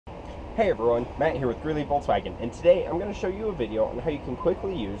Hey everyone, Matt here with Volkswagen, and today I'm going to show you a video on how you can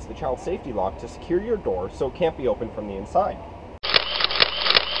quickly use the child safety lock to secure your door so it can't be opened from the inside.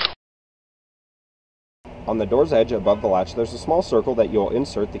 On the door's edge above the latch, there's a small circle that you'll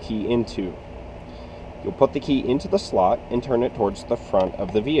insert the key into. You'll put the key into the slot and turn it towards the front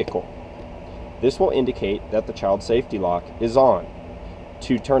of the vehicle. This will indicate that the child safety lock is on.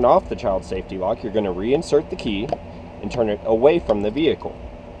 To turn off the child safety lock, you're going to reinsert the key and turn it away from the vehicle,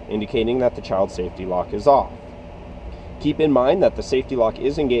 indicating that the child safety lock is off. Keep in mind that the safety lock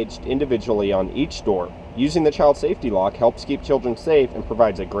is engaged individually on each door. Using the child safety lock helps keep children safe and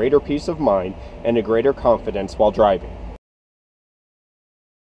provides a greater peace of mind and a greater confidence while driving.